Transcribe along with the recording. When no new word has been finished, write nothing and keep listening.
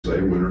say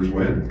winners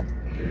win,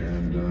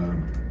 and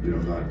you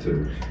know, not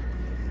to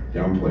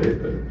downplay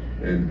it, but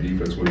and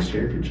defense wins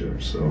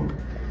championships. So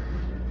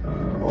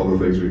all the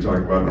things we talked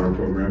about in our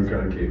program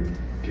kind of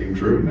came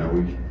true. Now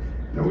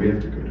we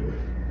have to go do it.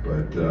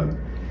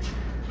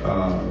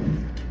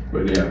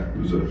 But yeah, it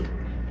was a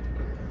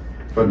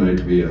fun night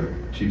to be a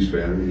Chiefs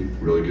fan and eat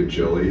really good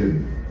chili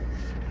and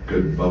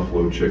good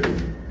buffalo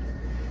chicken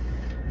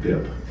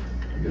dip,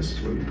 I guess is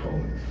what you call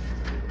it.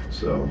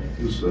 So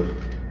it was a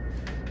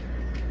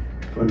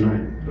fun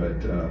night, but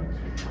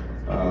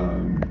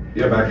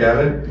yeah, back at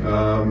it.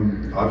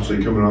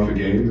 Obviously coming off a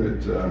game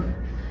that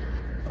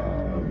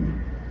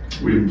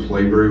we didn't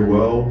play very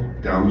well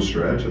down the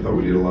stretch. I thought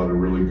we did a lot of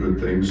really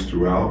good things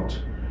throughout.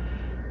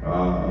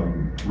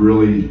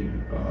 Really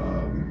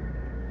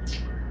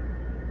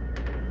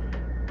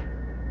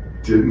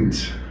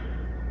didn't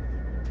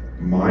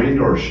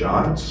mind our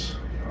shots,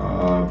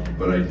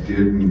 but I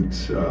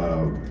didn't.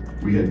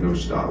 We had no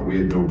stop. We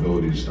had no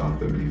ability to stop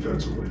them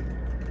defensively.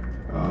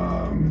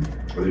 I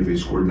think they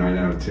scored 9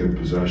 out of 10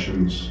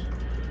 possessions.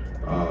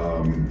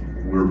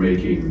 We're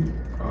making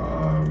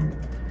a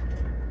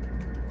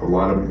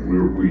lot of. We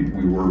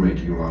were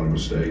making a lot of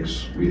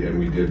mistakes. We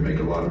did make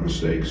a lot of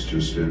mistakes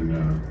just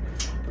in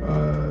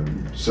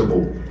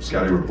simple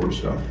scouting report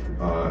stuff,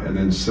 and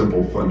then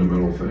simple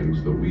fundamental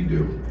things that we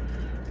do.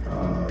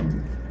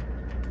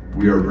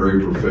 We are very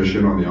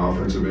proficient on the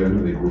offensive end.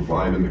 I think we're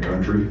 5 in the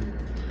country.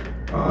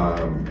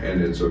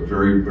 And it's a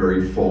very,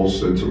 very false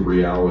sense of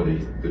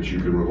reality that you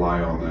can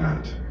rely on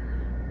that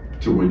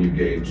to win you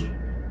games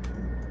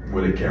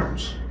when it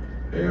counts.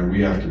 And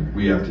we have to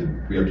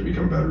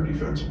become better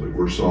defensively.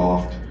 We're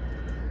soft.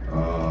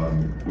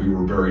 We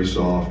were very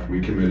soft.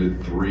 We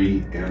committed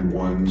 3 and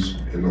 1s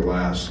in the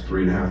last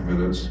 3.5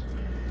 minutes.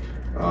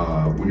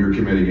 When you're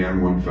committing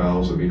and 1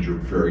 fouls, it means you're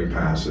very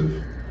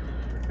passive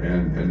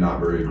and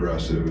not very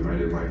aggressive, and I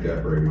didn't like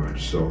that very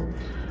much. So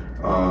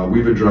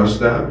we've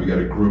addressed that. We got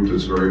a group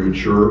that's very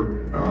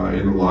mature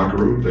in the locker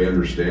room. They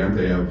understand.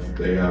 They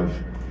have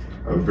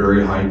a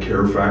very high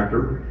care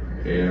factor,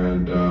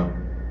 and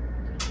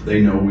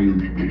they know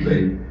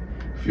they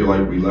feel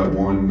like we let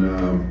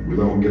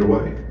one get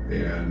away.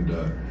 And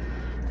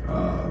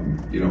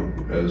you know,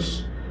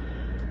 as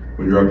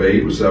when you're up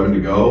 8 with 7 to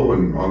go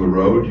and on the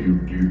road, you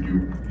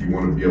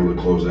want to be able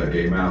to close that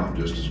game out.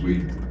 Just as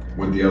we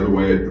went the other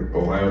way at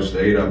Ohio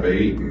State, up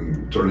 8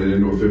 and turned it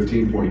into a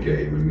 15-point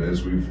game, and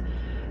as we've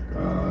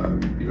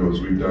you know, as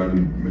we've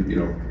done, you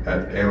know,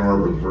 at Ann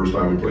Arbor the first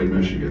time we played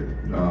Michigan,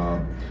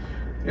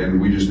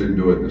 and we just didn't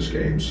do it in this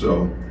game.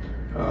 So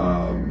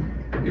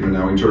you know,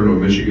 now we turn to a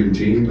Michigan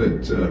team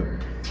that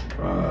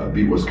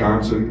beat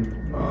Wisconsin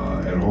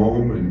at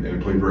home and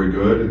played very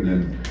good, and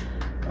then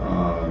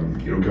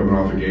you know, coming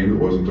off a game that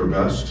wasn't their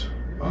best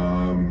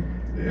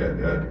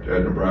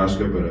at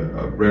Nebraska,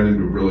 but ran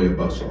into really a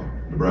buzzsaw.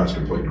 Nebraska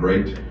played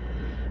great,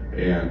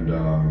 and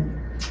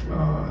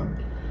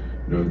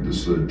you know,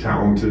 this is a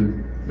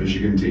talented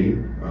Michigan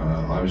team.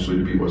 Obviously,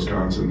 to beat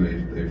Wisconsin,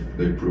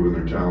 they've proven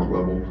their talent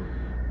level,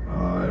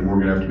 and we're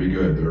going to have to be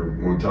good. They're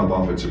one of the top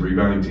offensive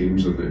rebounding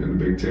teams in the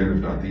Big Ten, if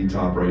not the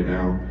top right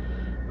now.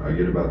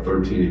 Get about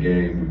 13 a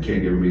game. We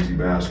can't give them easy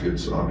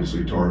baskets.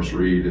 Obviously, Taurus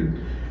Reed and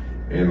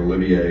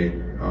Olivier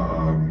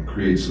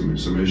create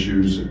some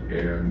issues,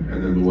 and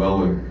then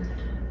Llewellyn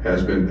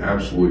has been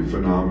absolutely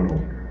phenomenal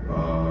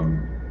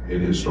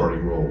in his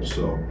starting role.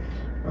 So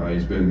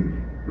he's been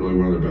really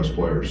one of their best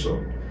players.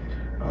 So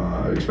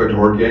expect a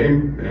hard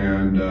game,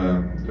 and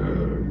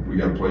we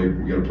got to play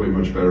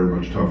much better,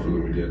 much tougher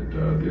than we did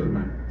the other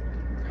night.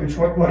 Coach,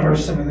 what are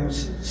some of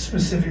those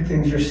specific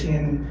things you're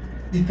seeing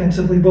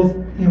defensively,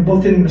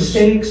 both in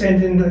mistakes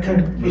and in the kind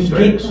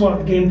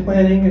of game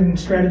planning and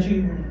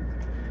strategy?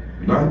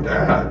 Not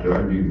that.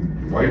 I mean,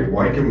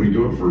 why can we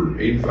do it for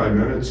 85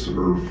 minutes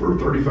or for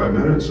 35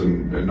 minutes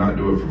and not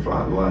do it for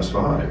the last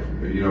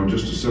 5? You know,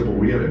 just as simple.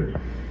 We had a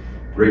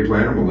great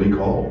planner, Malik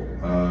Hall.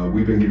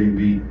 We've been getting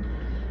beat,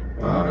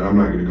 and I'm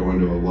not going to go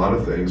into a lot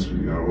of things. I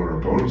don't want our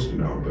opponents to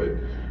know, but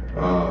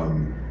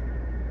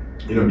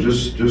you know,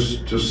 just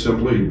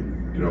simply,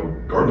 you know,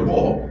 guard the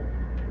ball.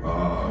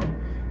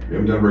 We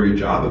haven't done a very good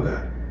job of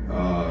that,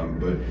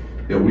 but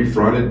you know, we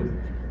fronted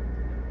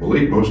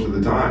Malik most of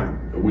the time.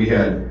 They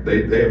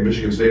have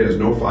Michigan State has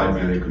no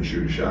 5-man who can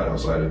shoot a shot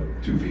outside of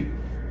 2 feet.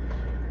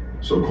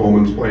 So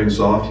Coleman's playing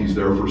soft. He's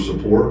there for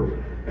support,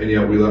 and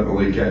yet we let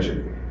Malik catch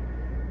it.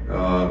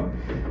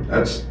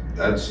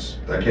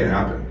 That can't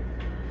happen.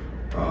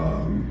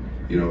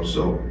 You know,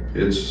 so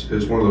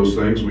it's one of those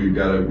things we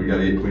got to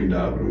get cleaned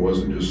up. It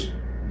wasn't just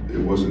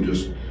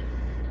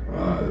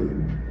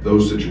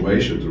those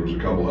situations. There was a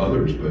couple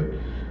others, but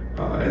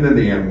and then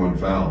the and 1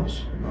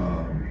 fouls.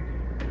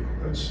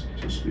 That's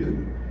just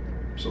being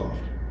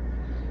soft.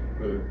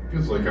 It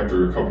feels like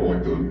after a couple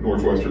like the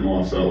Northwestern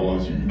loss, that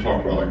loss, you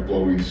talked about like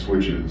blowing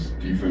switches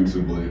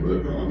defensively,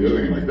 but on the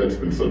other hand, like that's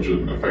been such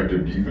an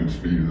effective defense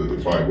for you, the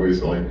 5 ways.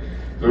 So like,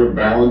 is there a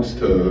balance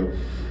to?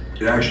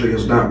 It actually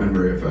has not been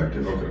very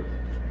effective. Okay.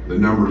 The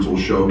numbers will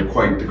show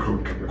quite the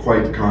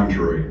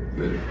contrary,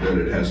 that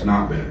it has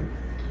not been.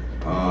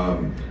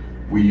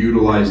 We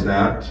utilized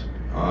that.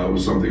 It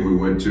was something we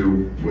went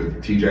to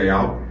with TJ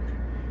out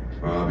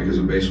because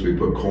it basically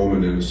put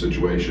Coleman in a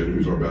situation,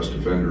 who's our best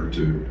defender,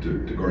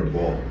 to guard the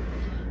ball.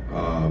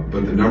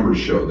 But the numbers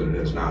show that it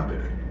has not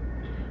been.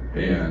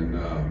 And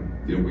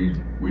we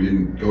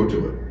didn't go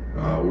to it.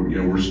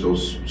 We're still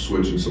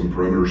switching some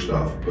perimeter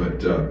stuff, but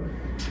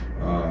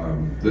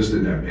this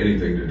didn't have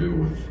anything to do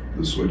with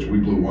the switch. We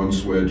blew one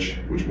switch,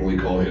 which Malik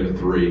Hall hit a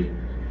three,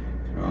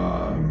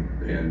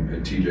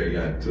 and TJ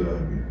got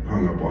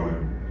hung up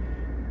on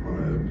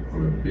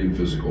being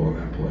physical on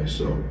that play.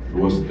 So it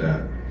wasn't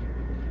that.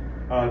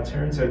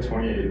 Terrence had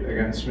 28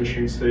 against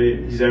Michigan State.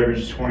 He's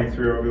averaged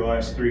 23 over the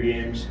last 3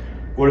 games.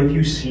 What have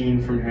you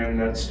seen from him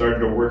that started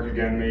to work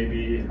again,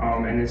 maybe?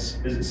 And is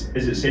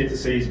it safe to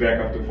say he's back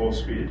up to full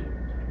speed?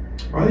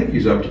 I think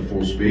he's up to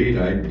full speed.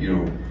 I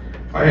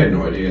had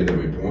no idea that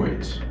many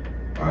points.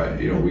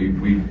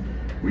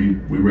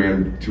 We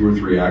ran 2 or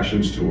 3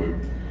 actions to him.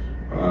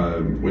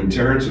 When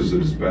Terrence is at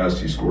his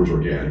best, he scores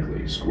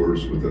organically. He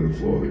scores within the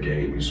flow of the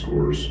game. He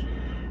scores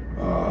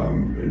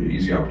in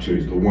easy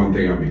opportunities. The one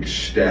thing I'm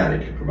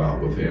ecstatic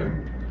about with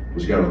him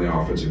was he got on the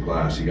offensive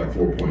glass. He got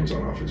 4 points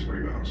on offensive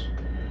rebounds.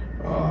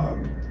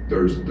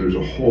 There's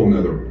a whole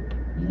nother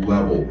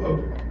level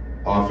of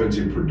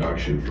offensive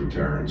production for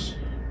Terrence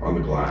on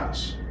the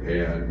glass,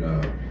 and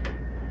I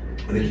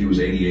think he was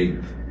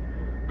 88th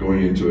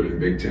going into it in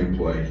Big Ten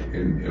play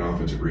in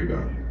offensive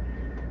rebounding.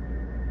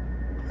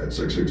 At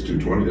 6'6",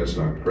 220, that's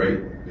not great,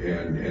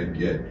 and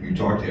yet you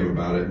talk to him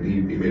about it, and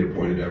he made a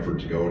pointed effort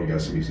to go, and he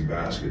got some easy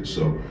baskets.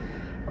 So,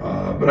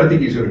 but I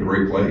think he's in a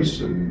great place,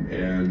 and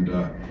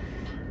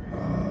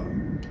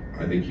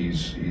I think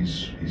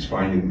he's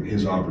finding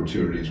his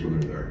opportunities when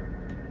they're there.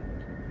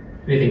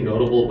 Anything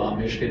notable about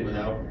Michigan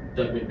without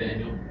Doug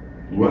McDaniel?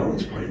 Well,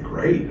 it's playing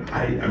great.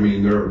 I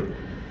mean, they're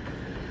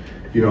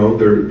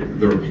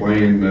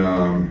playing.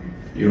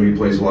 He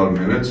plays a lot of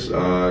minutes.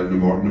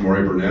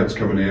 Namari Burnett's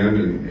coming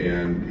in,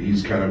 and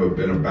he's kind of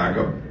been a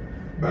backup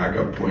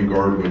point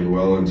guard when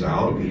Llewellyn's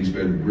out. And he's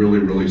been really,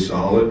 really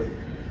solid.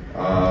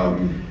 I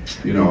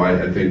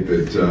think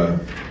that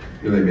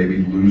they maybe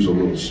lose a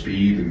little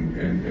speed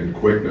and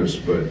quickness,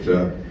 but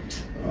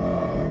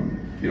I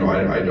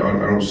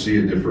don't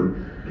see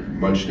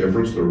much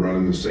difference. They're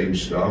running the same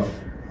stuff.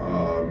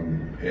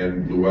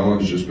 And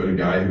Llewellyn's just been a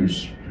guy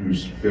who's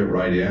fit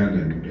right in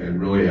and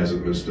really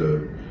hasn't missed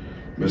a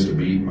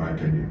beat, in my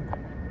opinion.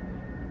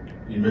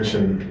 You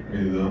mentioned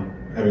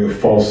having a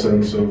false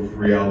sense of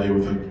reality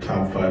with a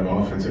top 5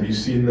 offense. Have you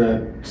seen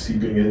that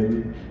seeping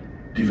in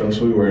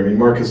defensively? Where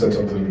Marcus said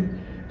something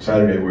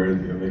Saturday where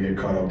they get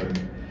caught up in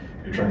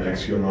you're trying to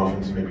execute on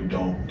offense and maybe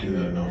don't do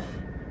that enough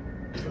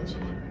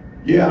defensively.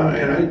 Yeah,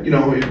 and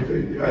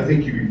I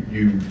think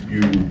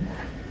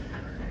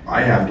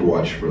I have to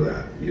watch for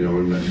that,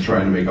 and then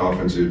trying to make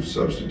offensive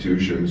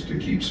substitutions to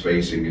keep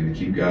spacing and to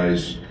keep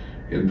guys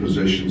in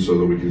position so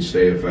that we can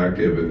stay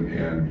effective,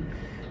 and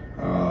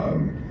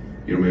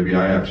maybe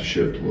I have to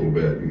shift a little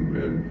bit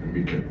and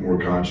be more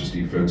conscious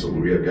defensively.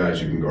 We have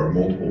guys who can guard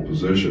multiple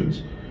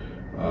positions.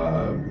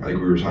 I think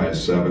we were as high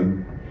as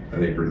 7. I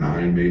think we're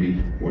 9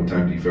 maybe one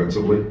time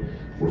defensively.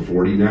 We're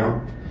 40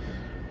 now.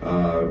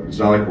 It's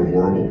not like we're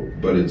horrible,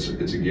 but it's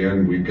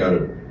again we've got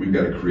to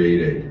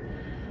create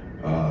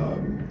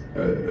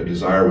a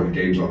desire when the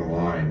game's on the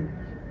line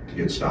to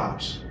get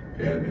stops,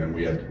 and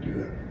we have to do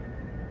that.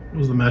 What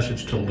was the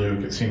message to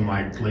Luke? It seemed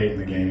like late in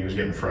the game he was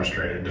getting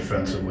frustrated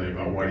defensively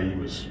about what he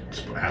was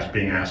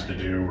being asked to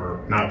do or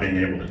not being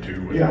able to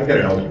do. Yeah, I got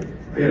to help him.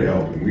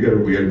 We got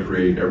to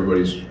create.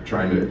 Everybody's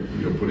trying to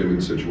put him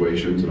in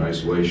situations and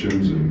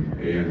isolations, and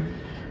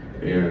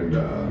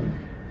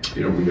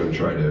we got to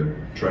try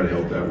to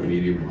help that. We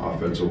need him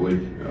offensively.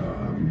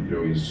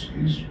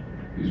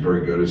 He's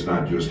very good. It's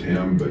not just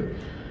him, but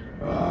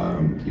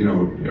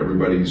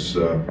everybody's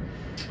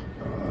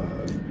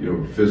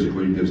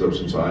physically gives up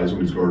some size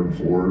when he's guarding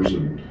 4s,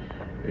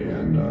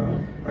 and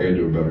I got to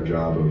do a better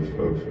job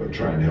of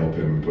trying to help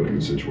him and put him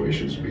in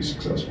situations to be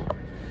successful.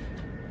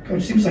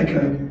 Coach, seems like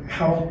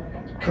how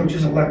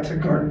coaches elect to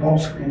guard ball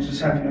screens is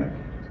having a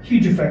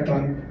huge effect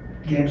on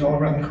games all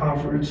around the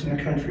conference and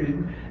the country.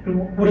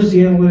 And what does the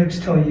analytics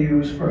tell you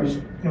as far as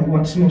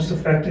what's most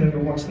effective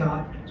and what's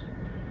not?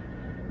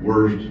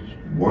 We're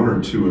 1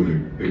 or 2 in the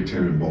Big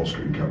Ten in ball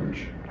screen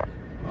coverage.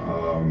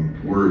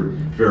 We're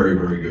very,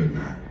 very good in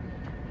that.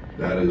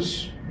 That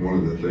is one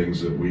of the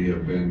things that we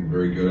have been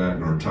very good at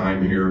in our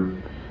time here.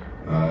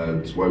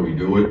 It's why we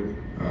do it.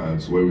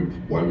 It's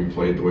why we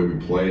play it the way we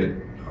play it.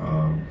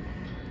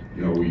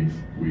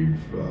 We've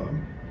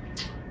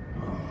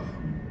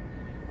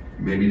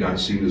maybe not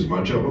seen as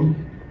much of them,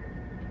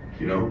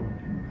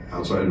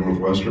 outside of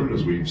Northwestern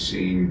as we've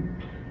seen.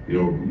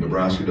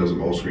 Nebraska doesn't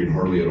ball screen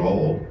hardly at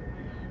all,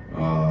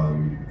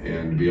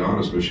 and to be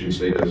honest, Michigan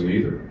State doesn't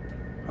either.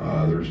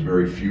 There's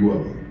very few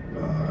of them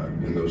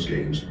in those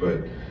games,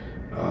 but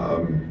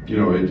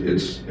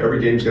it's every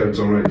game's got its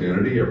own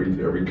identity.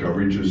 Every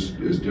coverage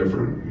is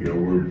different.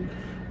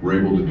 We're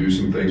able to do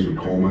some things with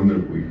Coleman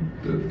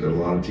that a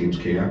lot of teams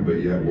can't,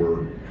 but yet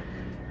we're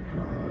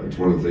It's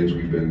one of the things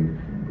we've been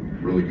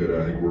really good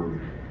at. I think we're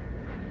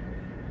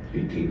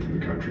 18th in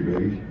the country,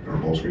 maybe, our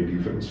ball screen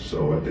defense.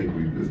 So I think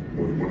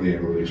one of the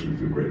analytics we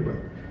feel great about.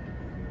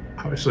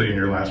 Obviously, in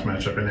your last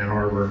matchup in Ann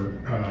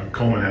Arbor,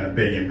 Coleman had a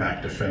big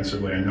impact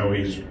defensively. I know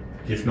he's,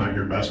 if not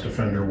your best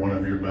defender, one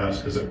of your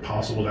best. Is it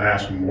possible to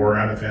ask more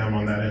out of him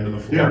on that end of the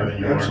floor than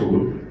you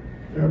absolutely.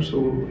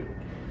 Absolutely.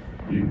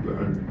 You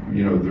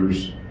know,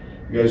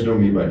 you guys know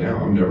me by now.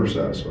 I'm never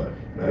satisfied.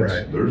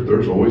 Right.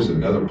 There's always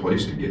another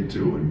place to get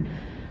to, and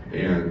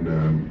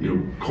you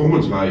know,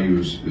 Coleman's value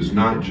is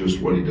not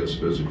just what he does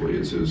physically.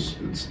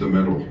 It's the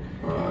mental,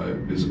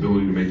 his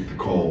ability to make the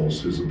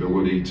calls, his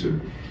ability to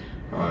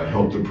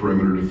help the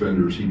perimeter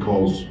defenders. He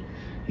knows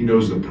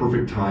the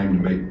perfect time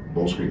to make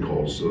ball screen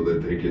calls so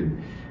that they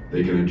can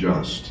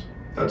adjust.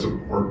 That's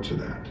an art to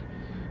that.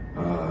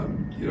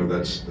 You know,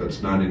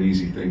 that's not an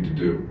easy thing to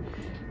do.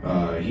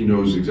 He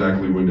knows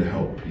exactly when to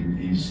help.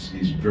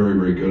 He's very,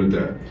 very good at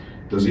that.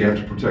 Does he have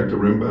to protect the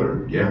rim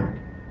better? Yeah,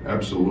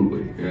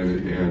 absolutely.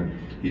 And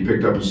he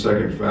picked up a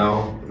second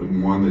foul,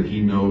 and one that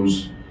he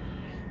knows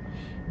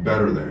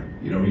better than.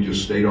 You know, he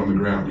just stayed on the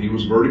ground. He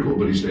was vertical,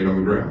 but he stayed on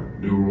the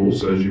ground. New rule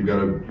says you've got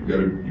to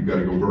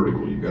go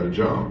vertical. You've got to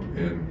jump.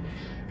 And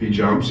if he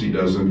jumps, he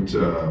doesn't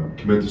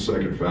commit the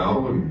second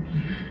foul. And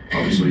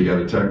obviously, he had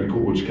a technical,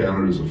 which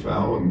counted as a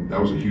foul, and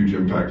that was a huge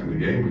impact in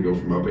the game. We go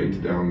from up 8 to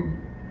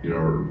down, you know,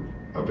 or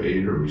up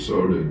 8 or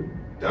so to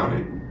down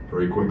 8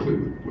 very quickly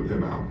with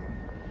him out.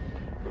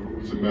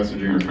 Was the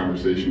messaging or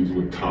conversations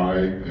with Ty,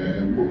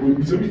 and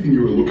was there anything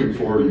you were looking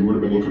for, you would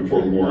have been looking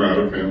for more out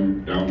of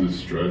him down this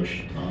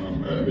stretch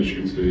at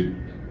Michigan State?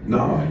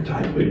 No,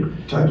 Ty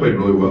played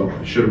really well.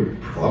 I should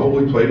have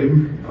probably played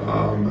him.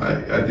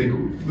 I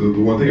think the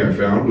one thing I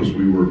found was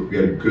we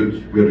had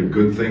a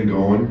good thing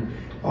going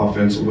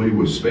offensively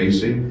with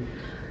spacing.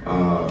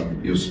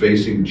 You know,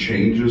 spacing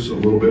changes a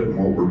little bit in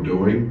what we're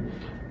doing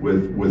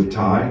with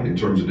Ty in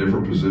terms of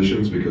different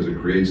positions because it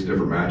creates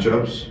different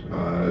matchups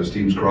as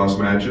teams cross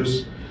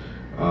matches.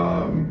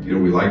 You know,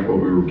 we liked what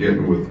we were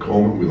getting with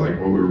Coleman. We liked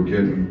what we were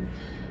getting,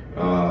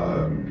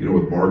 you know,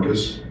 with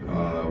Marcus.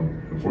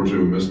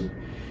 Unfortunately, we missed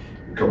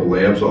a couple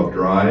layups off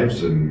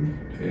drives, and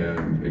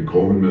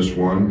Coleman missed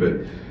one.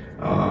 But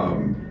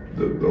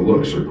the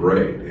looks are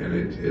great, and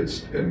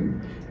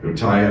and you know,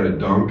 Ty had a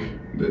dunk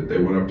that they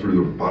went up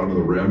through the bottom of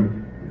the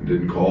rim and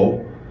didn't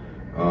call.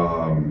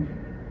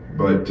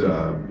 But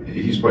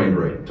he's playing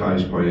great.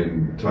 Ty's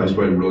playing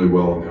really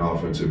well on the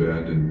offensive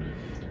end,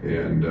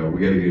 and we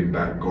got to get him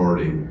back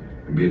guarding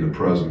and being the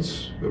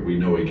presence that we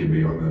know he can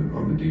be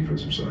on the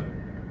defensive side.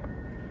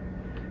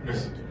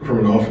 From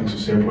an offensive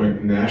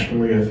standpoint,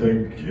 nationally, I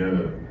think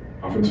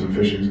offensive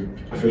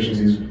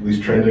efficiency is at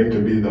least trending to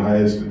be the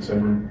highest it's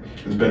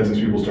been since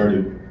people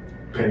started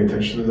paying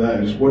attention to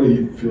that. Just what do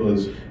you feel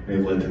has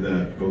maybe led to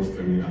that? Both,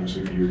 I mean,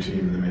 obviously for your team,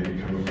 and then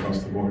maybe come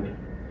across the board.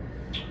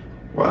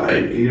 Well,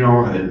 you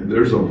know,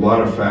 there's a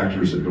lot of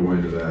factors that go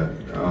into that.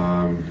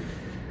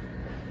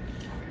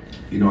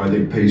 You know, I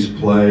think pace of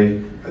play.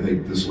 I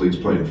think this league's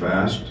playing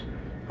fast.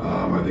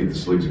 I think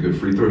this league's a good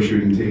free throw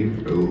shooting team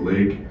of the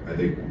league. I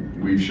think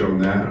we've shown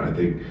that. I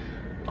think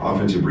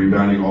offensive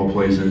rebounding all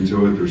plays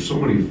into it. There's so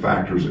many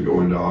factors that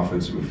go into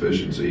offensive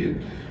efficiency,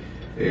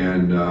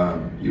 and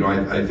you know,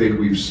 I think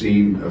we've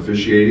seen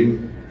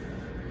officiating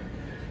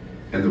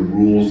and the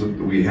rules that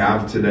we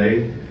have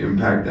today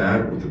impact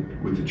that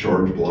with the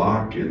charge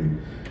block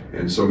and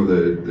some of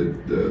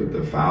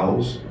the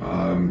fouls.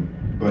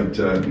 But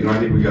you know, I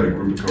think we got a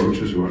group of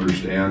coaches who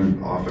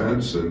understand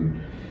offense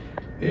and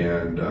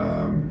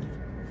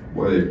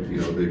well, you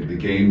know, the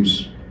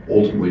game's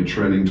ultimately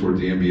trending toward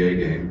the NBA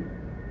game.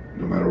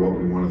 No matter what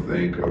we want to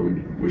think,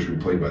 we wish we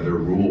played by their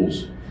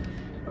rules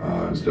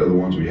instead of the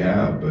ones we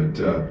have.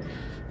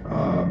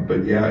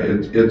 But yeah,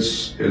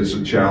 it's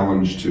a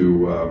challenge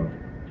to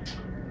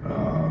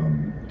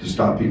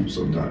stop people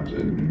sometimes,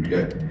 and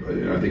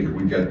I think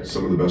we've got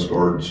some of the best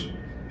guards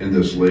in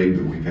this league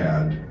that we've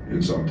had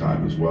in some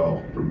time as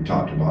well, from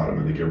top to bottom.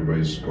 I think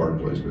everybody's guard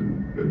play's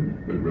been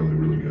really,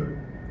 really good.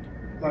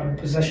 A lot of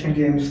possession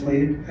games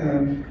late.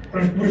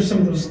 What are some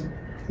of those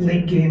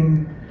late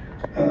game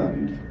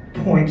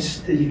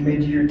points that you've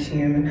made to your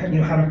team, and you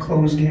know how to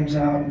close games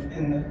out?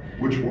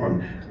 Which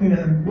one?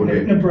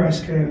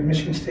 Nebraska,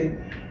 Michigan State.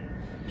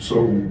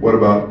 So what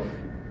about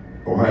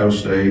Ohio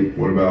State?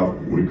 What about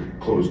when we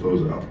close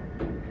those out?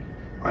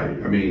 I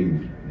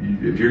mean,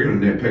 if you're going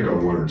to nitpick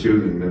on one or two,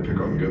 then nitpick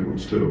on the good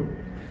ones too.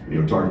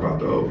 You know, talk about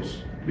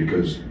those,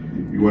 because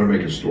you want to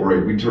make a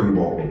story. We turn the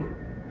ball over.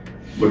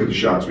 Look at the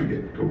shots we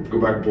get. Go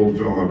back and pull the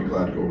film. I'd be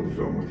glad to go over the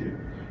film with you.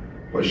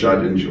 What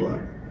shot didn't you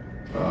like?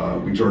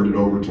 We turned it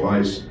over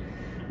twice.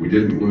 We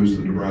didn't lose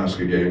the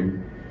Nebraska game.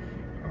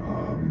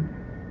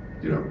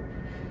 You know,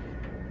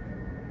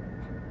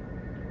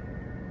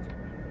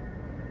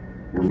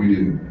 we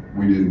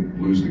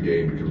didn't lose the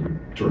game because we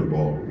turned the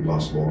ball over. We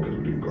lost the ball because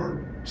we didn't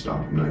guard.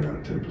 Stop them 9 out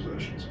of 10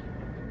 possessions.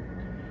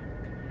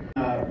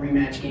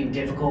 Rematch game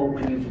difficult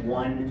when you've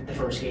won the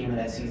first game of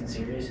that season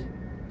series?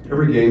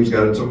 Every game's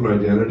got its own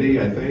identity,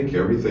 I think.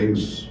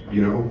 Everything's,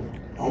 you know,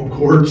 home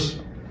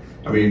courts.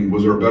 I mean,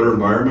 was there a better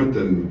environment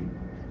than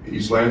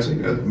East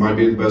Lansing? That might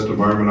be the best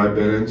environment I've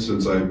been in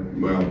since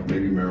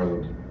maybe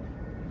Maryland.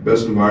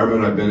 Best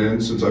environment I've been in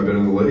since I've been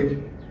in the league.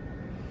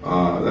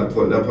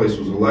 That place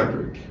was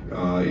electric.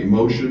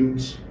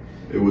 Emotions.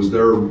 It was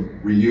their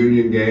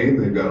reunion game.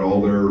 They've got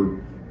all their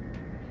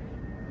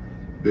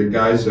big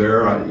guys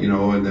there,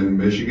 and then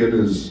Michigan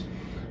is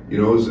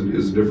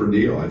a different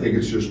deal. I think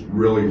it's just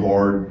really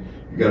hard.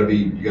 You got to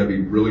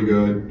be really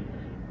good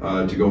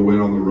to go win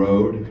on the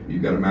road. You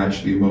got to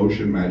match the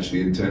emotion, match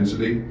the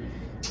intensity.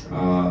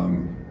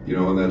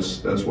 And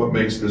that's what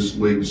makes this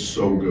league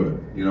so good.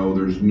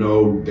 There's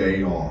no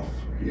day off.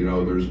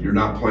 You're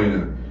not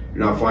finding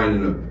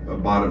a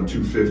bottom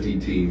 250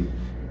 team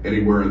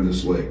anywhere in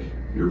this league.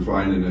 You're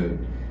finding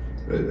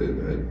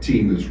a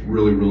team that's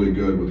really, really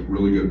good with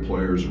really good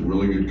players and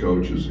really good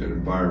coaches and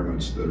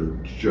environments that are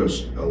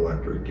just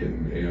electric.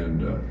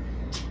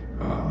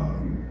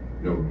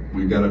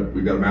 We've got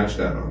to match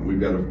that on. We've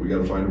got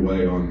to find a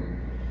way on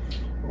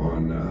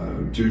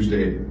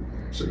Tuesday at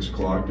 6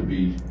 o'clock to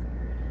be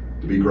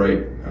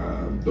great.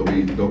 They'll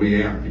be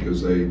amped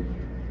because they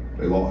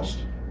lost,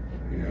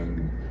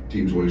 and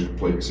teams always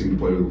seem to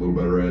play with a little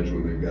better edge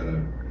when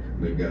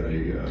they've got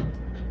a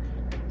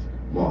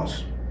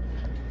loss.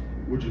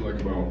 What'd you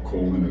like about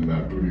Coleman in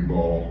that booty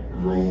ball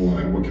role,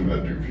 and what can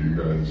that do for you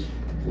guys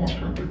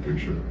long-term, big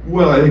picture?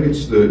 Well, I think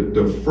it's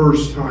the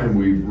first time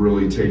we've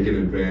really taken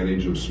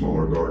advantage of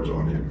smaller guards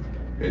on him,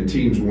 and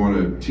teams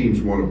want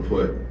to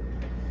put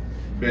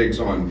bigs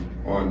on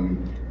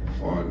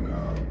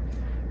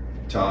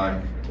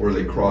Ty, or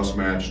they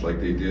cross-matched like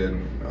they did.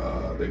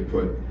 They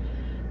put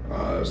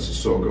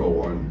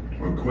Sissoko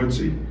on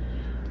Quincy,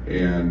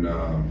 and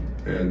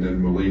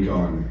then Malik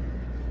on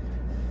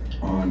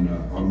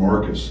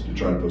Marcus to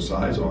try to put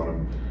size on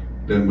him.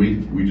 Then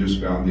we just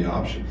found the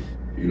option,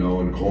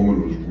 and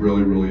Coleman was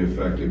really, really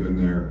effective in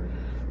there.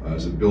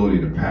 His ability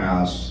to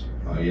pass.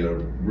 He had a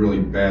really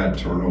bad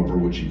turnover,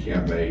 which he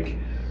can't make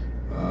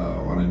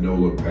on a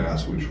no-look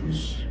pass, which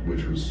was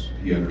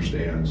he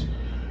understands.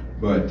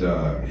 But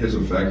his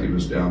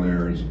effectiveness down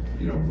there is,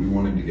 we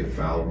want him to get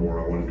fouled more.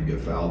 I want him to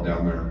get fouled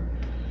down there.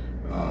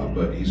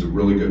 But he's a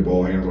really good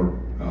ball handler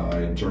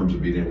in terms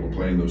of being able to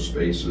play in those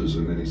spaces,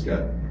 and then he's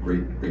got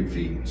great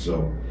feet.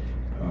 So,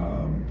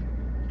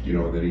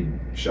 then he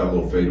shot a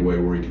little fadeaway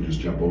where he can just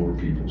jump over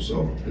people.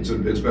 So it's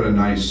been a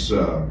nice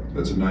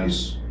that's a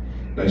nice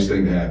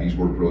thing to have. He's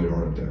worked really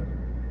hard at that.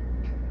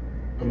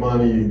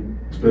 Amani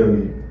has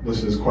been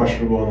listed as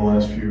questionable in the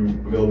last few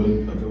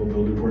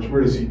availability reports.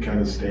 Where does he kind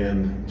of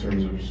stand in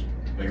terms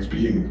of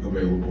being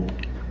available?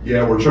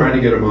 Yeah, we're trying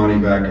to get Amani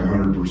back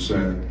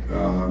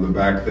 100%. The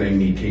back thing,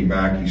 he came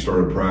back, he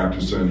started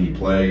practicing, he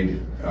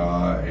played,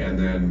 and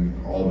then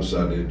all of a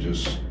sudden it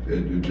just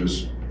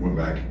went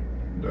back.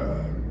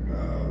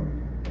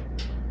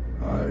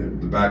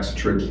 The back's a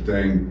tricky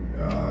thing.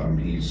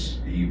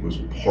 He was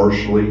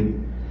partially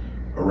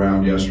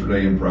around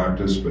yesterday in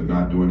practice, but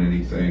not doing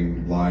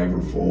anything live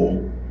or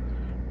full.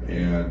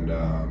 And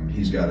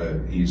he's got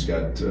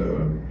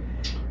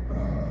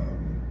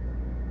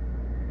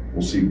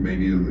we'll see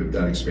maybe if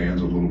that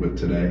expands a little bit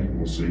today.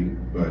 We'll see.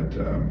 But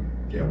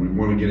yeah, we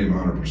want to get him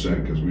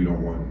 100% because we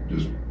don't want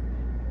just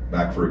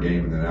back for a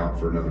game and then out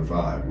for another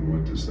 5. We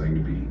want this thing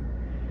to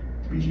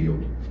be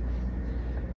healed.